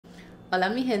Hola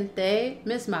mi gente,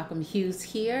 MsMalcolmHughes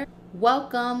here.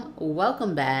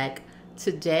 Welcome back.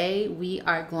 Today we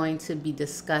are going to be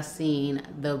discussing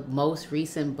the most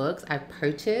recent books I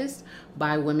purchased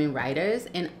by women writers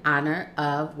in honor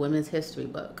of Women's History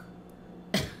Book.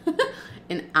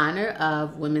 In honor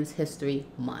of Women's History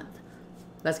Month.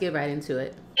 Let's get right into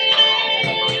it.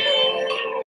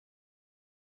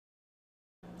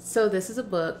 So this is a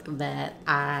book that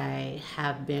I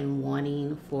have been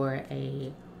wanting for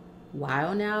a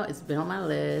while now. It's been on my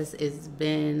list. It's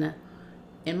been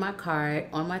in my cart,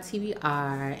 on my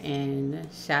TBR, and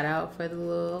shout out for the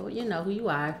little, you know who you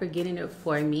are, for getting it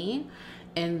for me.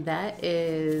 And that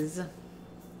is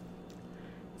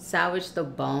Salvage the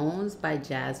Bones by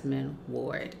Jasmine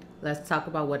Ward. Let's talk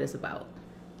about what it's about.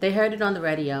 They heard it on the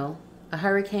radio. A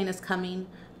hurricane is coming,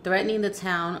 threatening the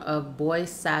town of Boy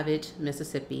Savage,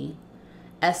 Mississippi.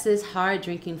 S's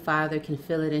hard-drinking father can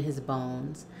feel it in his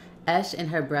bones. Esh and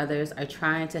her brothers are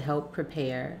trying to help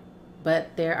prepare,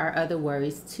 but there are other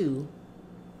worries too.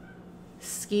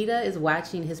 Skeeta is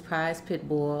watching his prized pit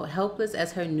bull, helpless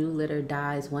as her new litter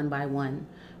dies one by one.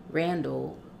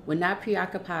 Randall, when not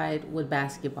preoccupied with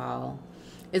basketball,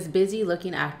 is busy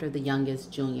looking after the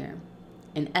youngest Junior.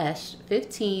 And Esh,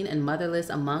 15 and motherless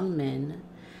among men,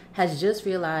 has just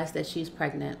realized that she's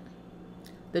pregnant.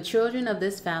 The children of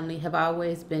this family have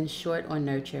always been short on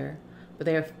nurture, but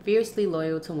they are fiercely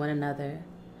loyal to one another.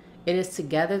 It is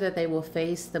together that they will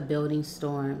face the building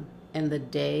storm and the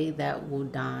day that will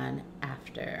dawn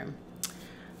after.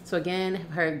 So again, I've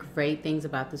heard great things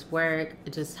about this work.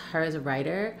 Just her as a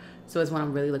writer, so it's one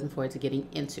I'm really looking forward to getting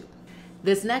into.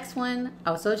 This next one,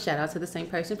 also shout out to the same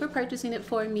person for purchasing it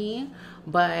for me,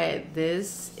 but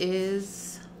this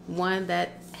is one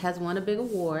that has won a big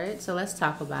award, so let's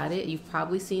talk about it. You've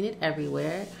probably seen it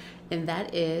everywhere, and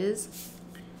that is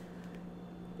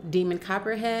Demon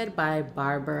Copperhead by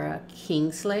Barbara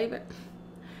Kingsolver.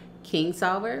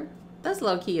 That's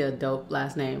low-key a dope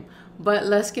last name, but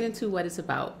let's get into what it's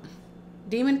about.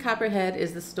 Demon Copperhead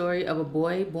is the story of a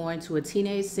boy born to a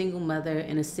teenage single mother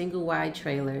in a single-wide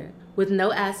trailer with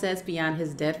no assets beyond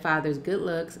his dead father's good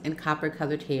looks and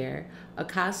copper-colored hair, a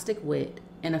caustic wit,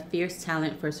 and a fierce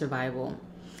talent for survival.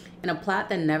 In a plot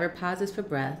that never pauses for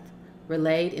breath,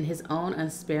 relayed in his own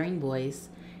unsparing voice,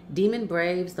 Demon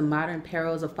braves the modern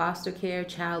perils of foster care,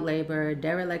 child labor,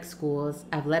 derelict schools,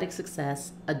 athletic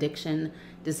success, addiction,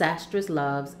 disastrous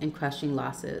loves, and crushing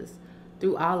losses.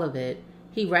 Through all of it,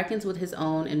 he reckons with his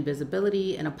own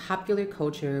invisibility in a popular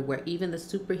culture where even the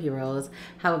superheroes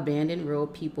have abandoned rural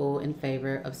people in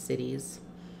favor of cities.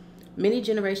 Many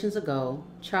generations ago,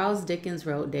 Charles Dickens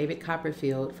wrote David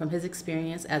Copperfield from his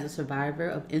experience as a survivor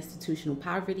of institutional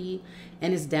poverty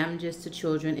and his damages to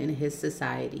children in his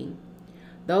society.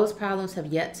 Those problems have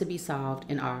yet to be solved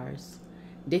in ours.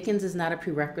 Dickens is not a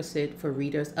prerequisite for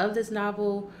readers of this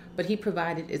novel, but he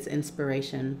provided its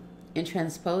inspiration. In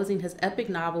transposing his epic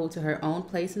novel to her own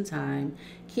place and time,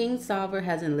 Kingsolver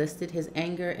has enlisted his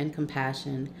anger and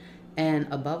compassion, and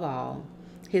above all,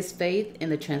 his faith in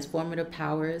the transformative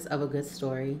powers of a good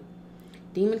story.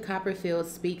 Demon Copperfield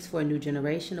speaks for a new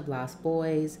generation of lost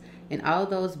boys and all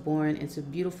those born into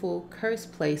beautiful,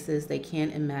 cursed places they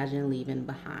can't imagine leaving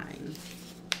behind.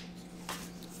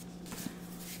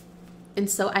 And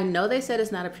so I know they said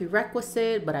it's not a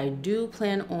prerequisite, but I do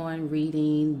plan on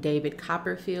reading David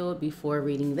Copperfield before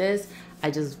reading this.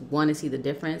 I just want to see the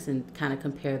difference and kind of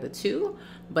compare the two.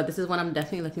 But this is one I'm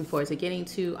definitely looking forward to getting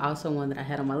to. Also one that I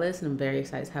had on my list and I'm very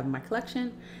excited to have in my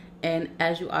collection. And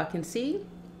as you all can see,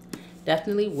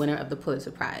 definitely winner of the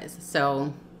Pulitzer Prize.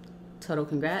 So total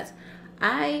congrats.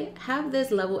 I have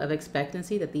this level of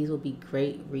expectancy that these will be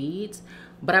great reads,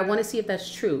 but I want to see if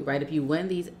that's true, right? If you win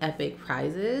these epic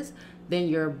prizes, then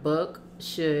your book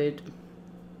should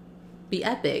be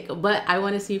epic. But I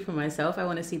want to see for myself. I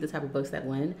want to see the type of books that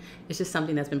win. It's just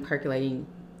something that's been percolating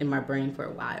in my brain for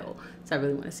a while. So I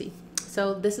really want to see.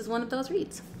 So this is one of those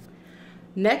reads.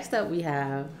 Next up, we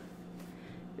have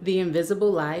The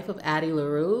Invisible Life of Addie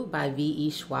LaRue by V.E.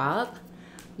 Schwab.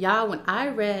 Y'all, when I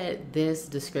read this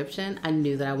description, I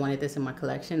knew that I wanted this in my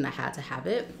collection and I had to have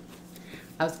it.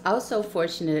 I was also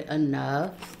fortunate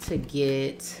enough to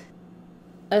get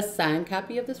a signed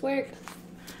copy of this work.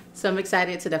 So I'm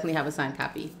excited to definitely have a signed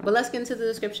copy. But let's get into the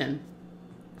description.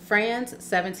 France,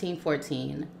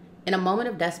 1714. In a moment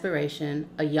of desperation,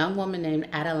 a young woman named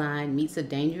Adeline meets a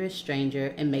dangerous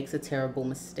stranger and makes a terrible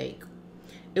mistake.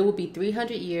 It will be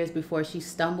 300 years before she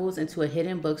stumbles into a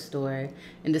hidden bookstore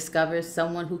and discovers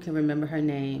someone who can remember her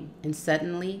name, and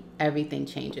suddenly everything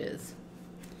changes.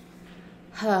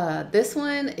 This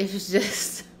one is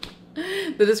just,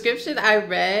 the description I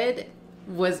read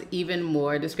was even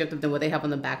more descriptive than what they have on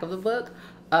the back of the book,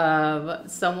 of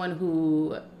someone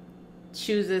who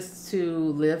chooses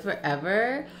to live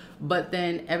forever, but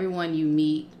then everyone you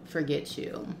meet forgets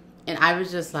you. And I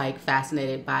was just like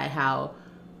fascinated by how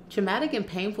traumatic and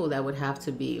painful that would have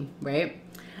to be, right?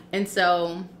 And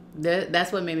so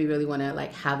that's what made me really want to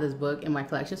like have this book in my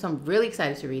collection. So I'm really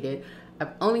excited to read it.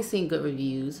 I've only seen good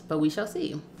reviews, but we shall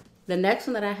see. The next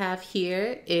one that I have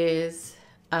here is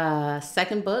a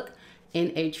second book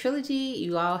in a trilogy.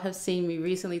 You all have seen me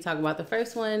recently talk about the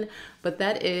first one, but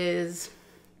that is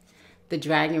The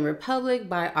Dragon Republic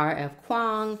by R.F.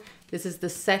 Kuang. This is the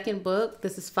second book.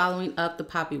 This is following up the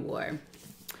Poppy War.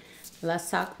 Let's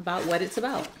talk about what it's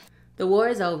about. The war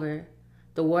is over.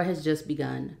 The war has just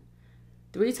begun.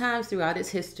 3 times throughout its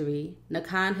history,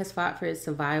 Nakan has fought for its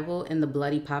survival in the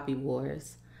bloody Poppy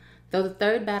Wars. Though the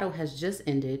third battle has just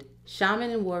ended, shaman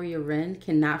and warrior Ren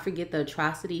cannot forget the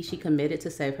atrocity she committed to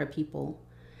save her people.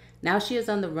 Now she is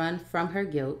on the run from her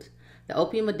guilt, the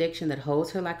opium addiction that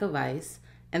holds her like a vice,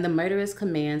 and the murderous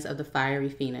commands of the fiery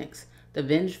phoenix, the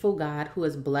vengeful god who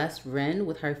has blessed Ren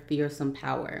with her fearsome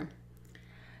power.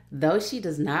 Though she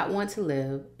does not want to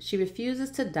live, she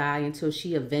refuses to die until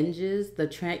she avenges the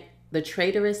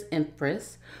traitorous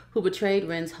empress who betrayed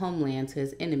Ren's homeland to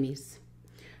his enemies.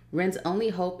 Ren's only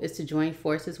hope is to join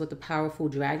forces with the powerful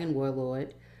dragon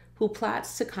warlord who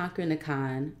plots to conquer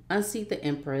Nakan, unseat the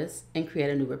empress, and create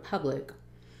a new republic.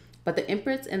 But the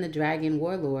empress and the dragon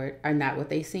warlord are not what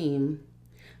they seem.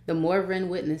 The more Ren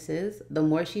witnesses, the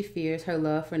more she fears her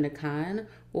love for Nakan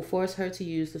will force her to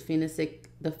use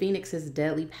the Phoenix's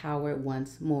deadly power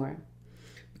once more.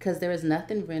 Because there is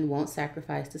nothing Ren won't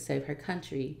sacrifice to save her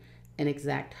country and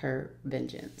exact her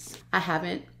vengeance. I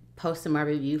haven't posted my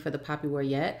review for the Poppy War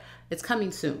yet. It's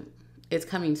coming soon. It's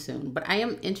coming soon. But I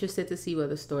am interested to see where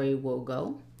the story will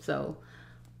go. So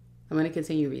I'm going to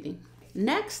continue reading.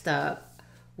 Next up,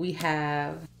 we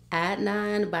have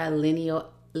Adnan by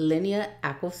Linnea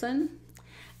Ackelson.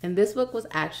 And this book was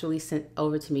actually sent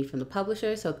over to me from the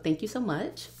publisher, so thank you so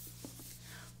much.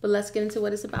 But let's get into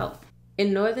what it's about.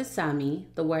 In Northern Sami,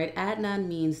 the word Adnan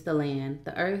means the land,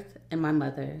 the earth, and my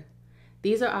mother.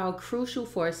 These are all crucial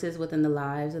forces within the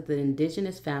lives of the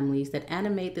indigenous families that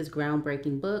animate this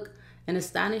groundbreaking book, an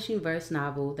astonishing verse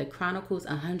novel that chronicles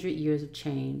 100 years of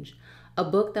change, a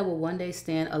book that will one day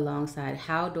stand alongside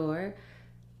Haldor,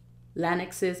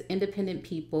 Lanix's Independent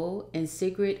People, and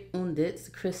Sigrid Undit's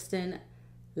Kristen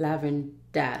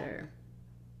Lavendatter.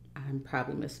 I'm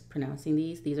probably mispronouncing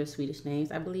these. These are Swedish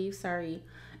names, I believe. Sorry.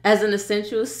 As an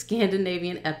essential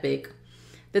Scandinavian epic.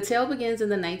 The tale begins in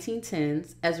the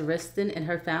 1910s as Riston and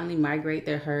her family migrate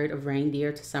their herd of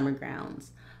reindeer to summer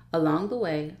grounds. Along the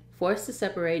way, forced to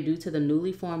separate due to the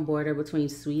newly formed border between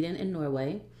Sweden and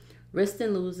Norway,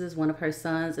 Riston loses one of her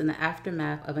sons in the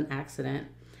aftermath of an accident,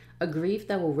 a grief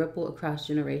that will ripple across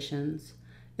generations.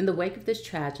 In the wake of this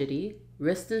tragedy,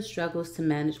 Riston struggles to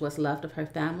manage what's left of her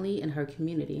family and her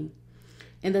community.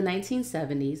 In the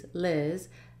 1970s, Liz,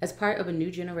 as part of a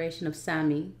new generation of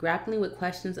Sami grappling with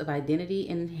questions of identity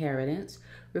and inheritance,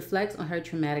 reflects on her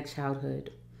traumatic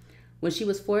childhood. When she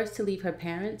was forced to leave her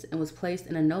parents and was placed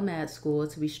in a nomad school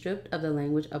to be stripped of the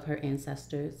language of her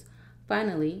ancestors.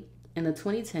 Finally, in the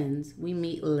 2010s, we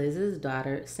meet Liz's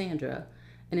daughter, Sandra,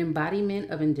 an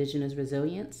embodiment of indigenous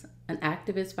resilience, an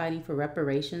activist fighting for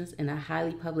reparations in a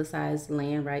highly publicized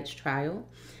land rights trial,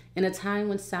 in a time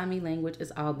when Sami language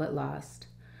is all but lost.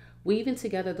 Weaving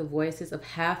together the voices of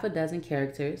half a dozen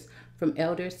characters, from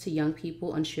elders to young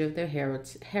people unsure of their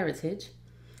heritage,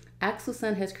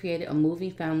 Axelson has created a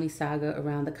moving family saga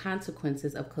around the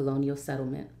consequences of colonial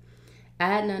settlement.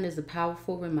 Adnan is a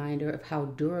powerful reminder of how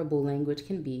durable language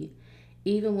can be,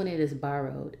 even when it is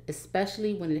borrowed,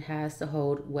 especially when it has to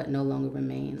hold what no longer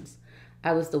remains.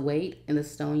 I was the weight and the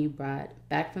stone you brought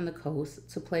back from the coast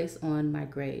to place on my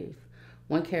grave,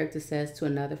 one character says to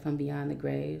another from beyond the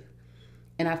grave.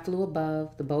 And I flew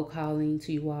above, the boat calling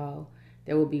to you all,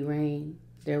 there will be rain,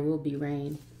 there will be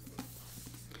rain.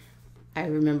 I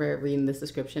remember reading this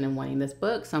description and wanting this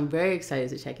book, so I'm very excited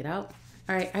to check it out.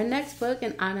 All right, our next book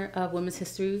in honor of Women's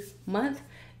History Month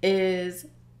is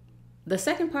the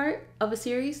second part of a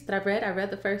series that I've read. I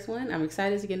read the first one. I'm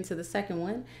excited to get into the second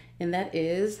one, and that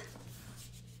is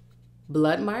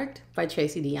Bloodmarked by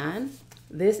Tracy Deonn.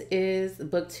 This is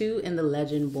book 2 in the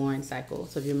Legendborn cycle.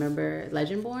 So if you remember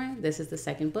Legendborn, this is the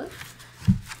second book.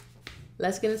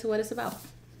 Let's get into what it's about.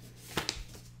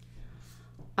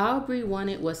 All Bree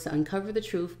wanted was to uncover the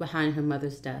truth behind her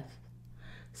mother's death.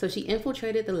 So she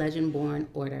infiltrated the Legendborn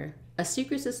Order, a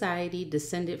secret society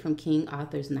descended from King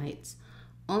Arthur's knights,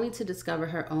 only to discover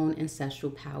her own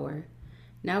ancestral power.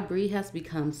 Now Bree has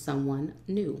become someone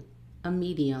new. a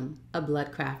medium, a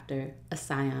blood crafter, a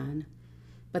scion.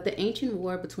 But the ancient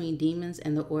war between demons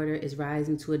and the Order is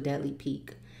rising to a deadly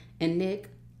peak, and Nick,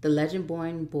 the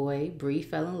legend-born boy Bree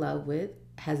fell in love with,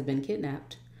 has been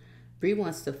kidnapped. Bree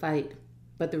wants to fight,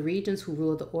 but the regents who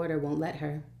rule the Order won't let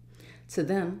her. To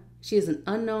them, she is an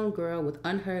unknown girl with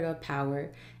unheard-of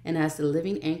power, and as the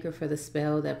living anchor for the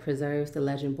spell that preserves the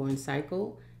legend-born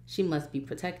cycle, she must be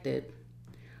protected.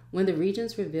 When the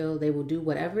regents reveal they will do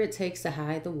whatever it takes to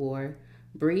hide the war,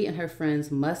 Bree and her friends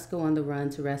must go on the run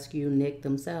to rescue Nick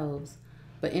themselves.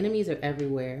 But enemies are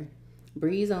everywhere.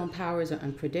 Bree's own powers are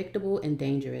unpredictable and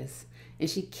dangerous, and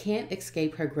she can't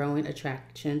escape her growing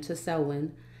attraction to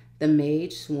Selwyn, the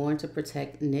mage sworn to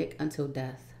protect Nick until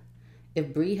death.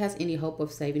 If Bree has any hope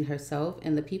of saving herself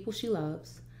and the people she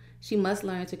loves, she must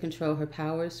learn to control her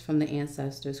powers from the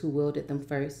ancestors who wielded them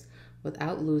first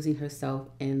without losing herself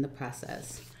in the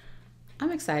process.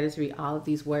 I'm excited to read all of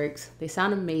these works. They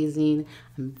sound amazing.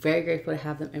 I'm very grateful to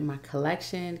have them in my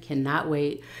collection. Cannot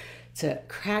wait to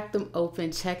crack them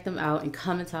open, check them out, and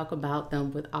come and talk about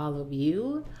them with all of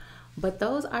you. But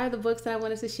those are the books that I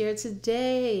wanted to share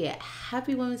today.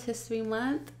 Happy Women's History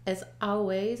Month. As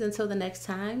always, until the next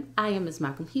time, I am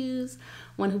MsMalcolmHughes,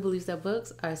 one who believes that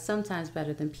books are sometimes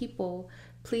better than people.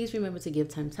 Please remember to give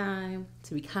time,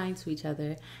 to be kind to each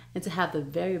other, and to have the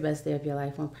very best day of your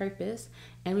life on purpose.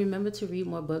 And remember to read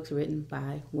more books written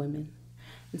by women.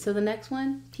 Until the next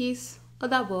one, peace, o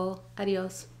dabo,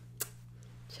 adios,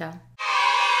 ciao.